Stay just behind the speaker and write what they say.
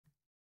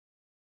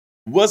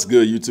What's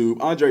good, YouTube?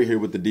 Andre here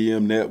with the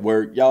DM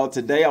Network. Y'all,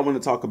 today I want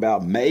to talk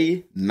about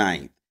May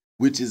 9th,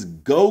 which is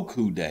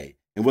Goku Day,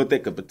 and what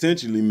that could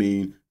potentially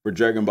mean for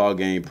Dragon Ball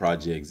game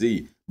Project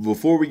Z.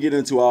 Before we get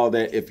into all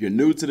that, if you're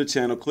new to the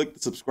channel, click the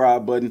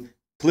subscribe button,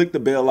 click the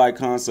bell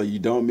icon so you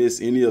don't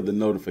miss any of the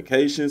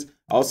notifications.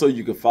 Also,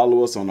 you can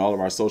follow us on all of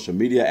our social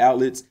media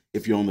outlets.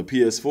 If you're on the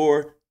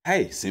PS4,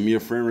 hey, send me a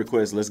friend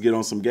request. Let's get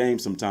on some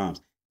games sometimes.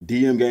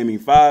 DM Gaming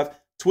 5,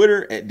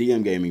 Twitter at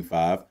DM Gaming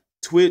 5.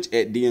 Twitch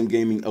at DM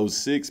Gaming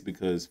 06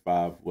 because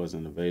 5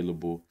 wasn't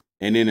available.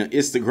 And then on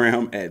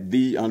Instagram at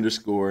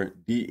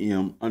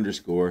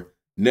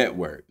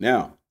 _DM_network.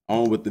 Now,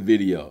 on with the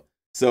video.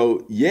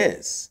 So,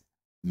 yes,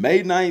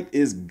 May 9th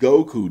is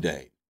Goku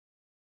Day.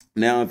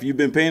 Now, if you've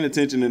been paying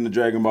attention in the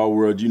Dragon Ball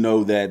world, you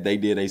know that they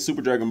did a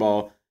Super Dragon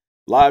Ball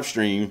live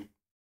stream.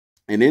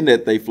 And in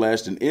that, they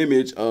flashed an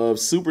image of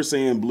Super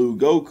Saiyan Blue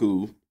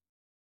Goku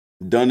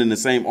done in the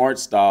same art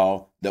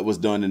style that was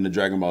done in the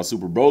Dragon Ball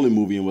Super Broly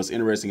movie. And what's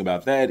interesting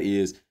about that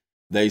is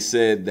they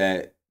said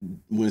that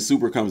when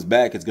Super comes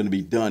back, it's going to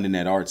be done in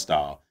that art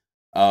style.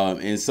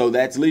 And so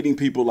that's leading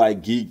people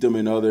like Geekdom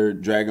and other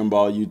Dragon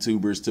Ball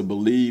YouTubers to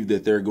believe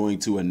that they're going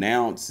to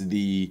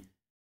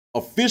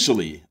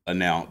officially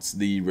announce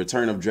the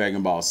return of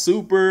Dragon Ball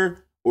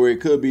Super, or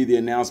it could be the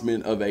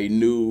announcement of a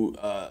new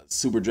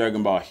Super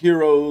Dragon Ball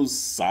Heroes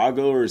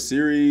saga or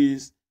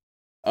series.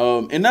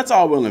 And that's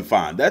all well and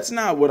fine. That's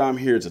not what I'm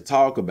here to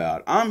talk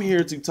about. I'm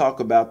here to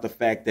talk about the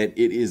fact that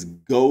it is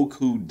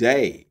Goku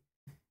Day.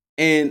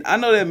 And I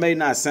know that may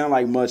not sound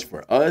like much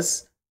for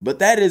us, but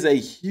that is a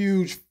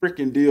huge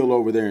freaking deal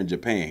over there in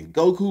Japan.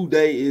 Goku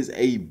Day is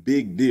a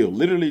big deal.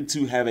 Literally,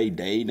 to have a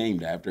day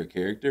named after a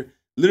character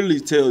literally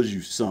tells you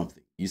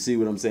something. You see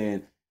what I'm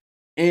saying?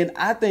 And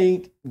I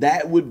think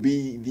that would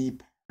be the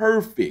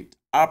perfect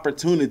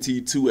opportunity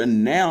to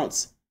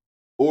announce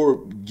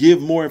or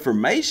give more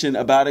information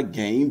about a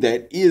game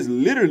that is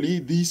literally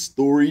the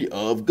story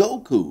of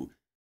Goku.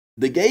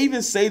 They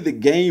even say the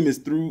game is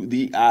through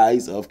the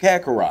eyes of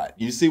Kakarot.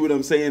 You see what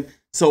I'm saying?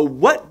 So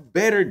what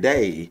better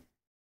day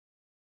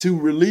to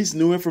release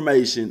new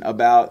information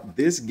about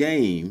this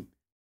game,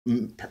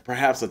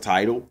 perhaps a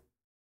title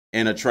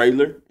and a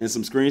trailer and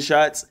some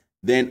screenshots,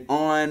 than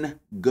on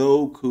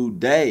Goku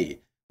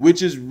Day,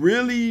 which is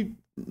really,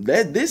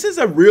 this is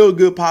a real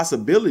good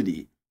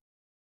possibility.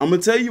 I'm going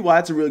to tell you why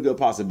it's a really good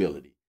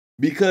possibility.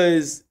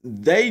 Because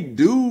they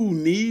do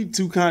need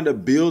to kind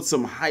of build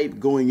some hype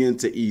going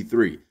into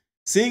E3.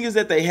 Seeing as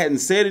that they hadn't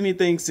said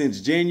anything since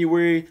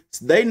January,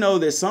 they know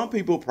that some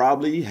people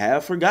probably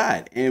have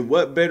forgot. And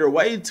what better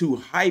way to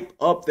hype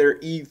up their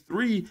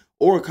E3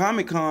 or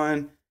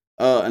Comic-Con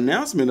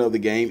announcement of the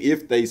game,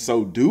 if they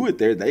so do it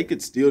there? They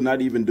could still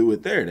not even do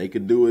it there. They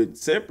could do it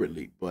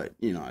separately. But,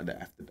 you know, I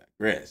have to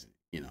digress.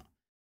 You know,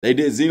 they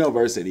did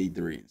Xenoverse at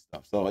E3 and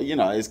stuff. So, you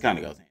know, it's kind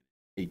of goes hand.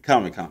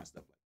 Comic-Con,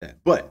 stuff like that.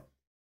 But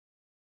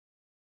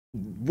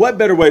what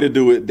better way to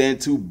do it than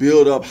to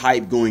build up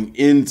hype going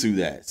into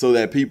that, so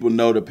that people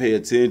know to pay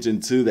attention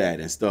to that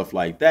and stuff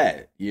like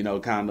that. You know,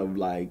 kind of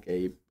like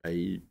a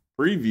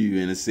preview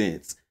in a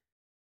sense.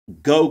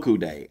 Goku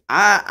Day.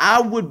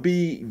 I would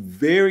be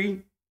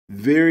very,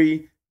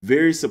 very,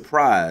 very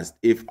surprised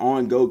if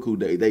on Goku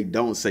Day they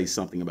don't say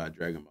something about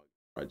Dragon Ball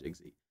Project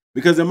Z.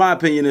 Because in my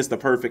opinion, it's the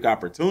perfect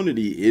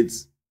opportunity.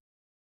 It's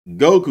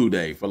Goku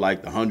Day for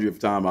like the 100th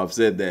time. I've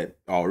said that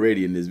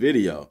already in this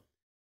video.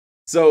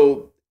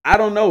 So I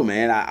don't know,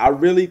 man. I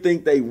really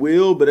think they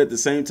will, but at the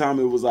same time,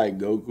 it was like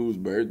Goku's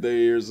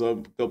birthday or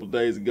something a couple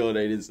days ago.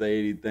 They didn't say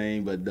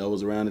anything, but that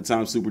was around the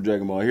time Super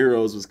Dragon Ball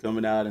Heroes was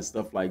coming out and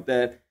stuff like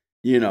that.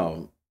 You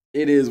know,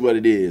 it is what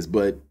it is.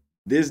 But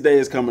this day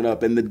is coming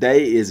up, and the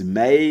day is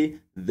May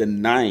the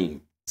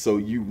 9th. So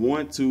you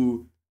want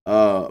to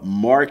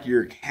mark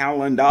your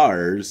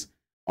calendars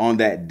on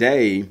that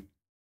day.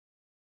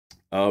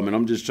 And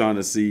I'm just trying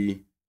to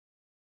see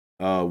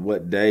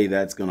what day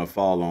that's going to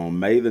fall on.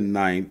 May the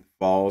 9th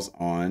falls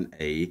on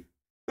a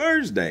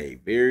Thursday.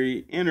 Very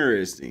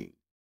interesting.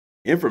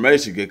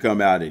 Information could come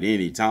out at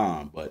any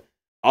time. But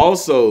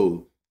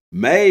also,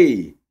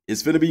 May,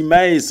 it's going to be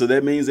May. So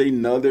that means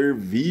another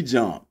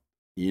V-Jump,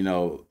 you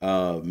know,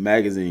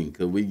 magazine.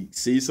 Could we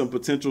see some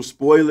potential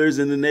spoilers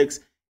in the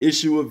next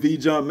issue of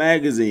V-Jump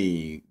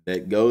magazine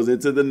that goes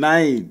into the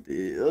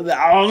 9th?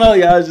 I don't know,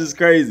 y'all. It's just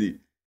crazy.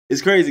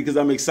 It's crazy because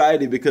I'm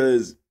excited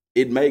because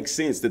it makes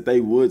sense that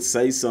they would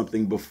say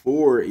something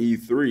before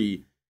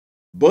E3.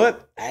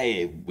 But,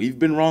 hey, we've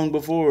been wrong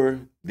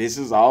before. This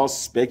is all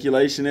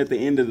speculation at the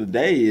end of the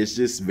day. It's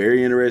just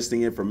very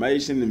interesting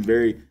information and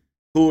very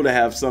cool to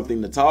have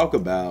something to talk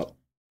about.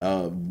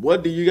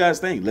 What do you guys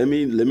think? Let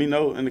me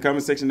know in the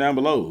comment section down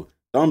below.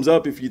 Thumbs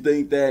up if you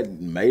think that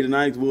May the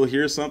 9th we'll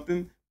hear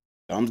something.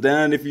 Thumbs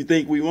down if you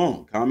think we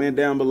won't. Comment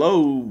down below,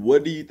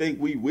 what do you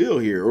think we will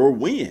hear or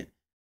when?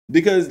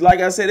 Because,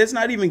 like I said, it's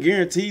not even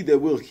guaranteed that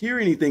we'll hear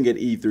anything at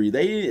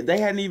E3. They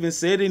hadn't even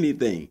said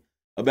anything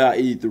about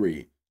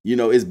E3. You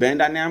know, is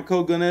Bandai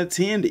Namco gonna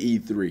attend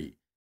E3?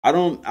 I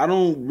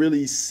don't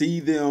really see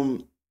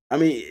them. I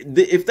mean,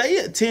 if they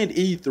attend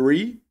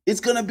E3, it's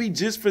gonna be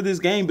just for this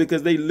game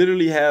because they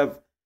literally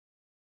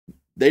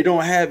they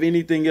don't have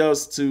anything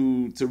else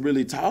to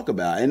really talk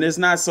about. And it's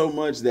not so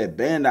much that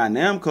Bandai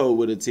Namco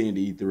would attend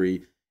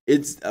E3.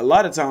 It's a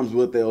lot of times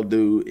what they'll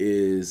do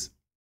is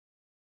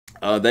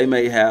they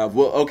may have,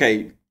 well,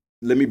 okay,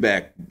 let me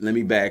back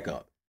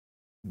up.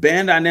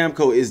 Bandai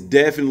Namco is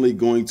definitely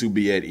going to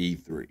be at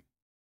E3.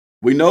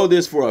 We know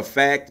this for a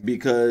fact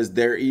because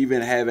they're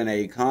even having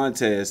a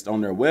contest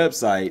on their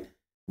website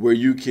where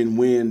you can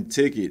win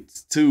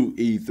tickets to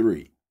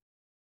E3.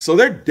 So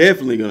they're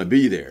definitely going to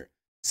be there.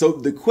 So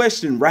the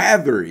question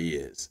rather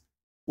is,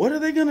 what are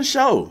they going to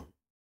show?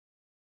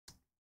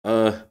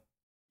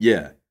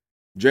 Yeah,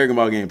 Dragon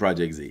Ball Game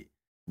Project Z.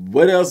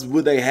 What else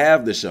would they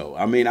have to show?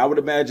 I mean, I would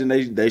imagine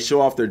they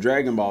show off their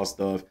Dragon Ball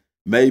stuff.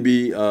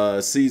 Maybe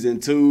season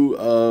 2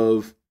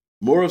 of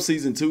more of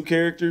season 2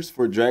 characters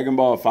for Dragon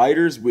Ball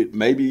Fighters with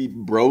maybe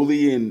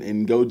Broly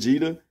and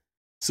Gogeta,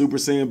 Super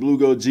Saiyan Blue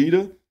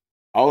Gogeta.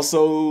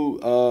 Also,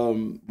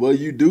 well,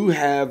 you do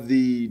have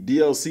the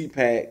DLC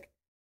pack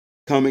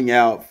coming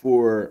out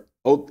for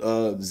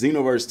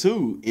Xenoverse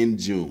 2 in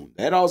June.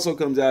 That also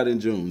comes out in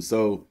June.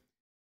 So,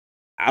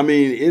 I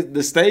mean,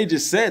 the stage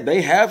is set.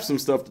 They have some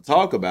stuff to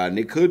talk about, and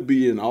it could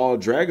be an all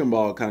Dragon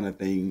Ball kind of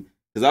thing.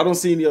 Because I don't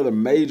see any other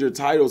major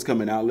titles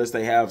coming out unless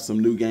they have some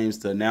new games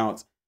to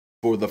announce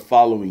for the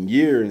following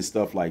year and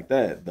stuff like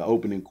that, the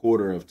opening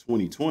quarter of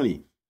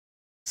 2020.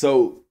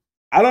 So,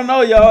 I don't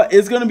know, y'all.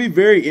 It's going to be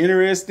very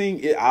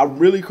interesting. I'm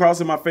really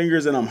crossing my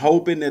fingers, and I'm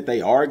hoping that they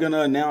are going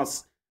to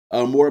announce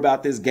more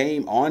about this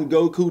game on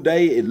Goku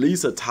Day, at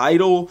least a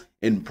title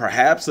and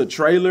perhaps a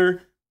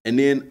trailer. And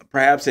then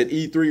perhaps at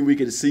E3, we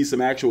could see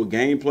some actual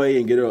gameplay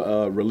and get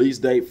a release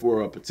date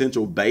for a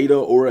potential beta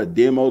or a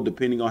demo,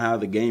 depending on how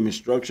the game is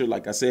structured.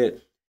 Like I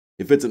said,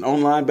 if it's an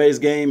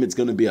online-based game, it's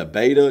going to be a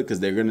beta because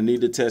they're going to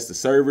need to test the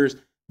servers.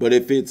 But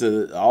if it's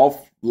an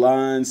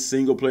offline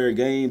single-player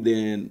game,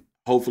 then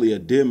hopefully a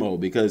demo,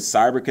 because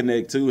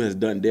CyberConnect 2 has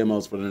done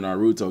demos for the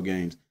Naruto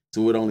games.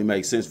 So it only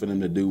makes sense for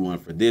them to do one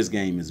for this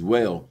game as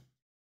well.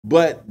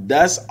 But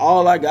that's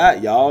all I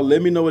got, y'all.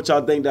 Let me know what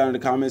y'all think down in the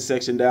comment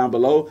section down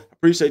below.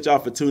 Appreciate y'all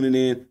for tuning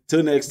in.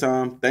 Till next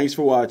time, thanks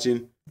for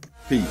watching.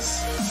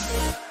 Peace.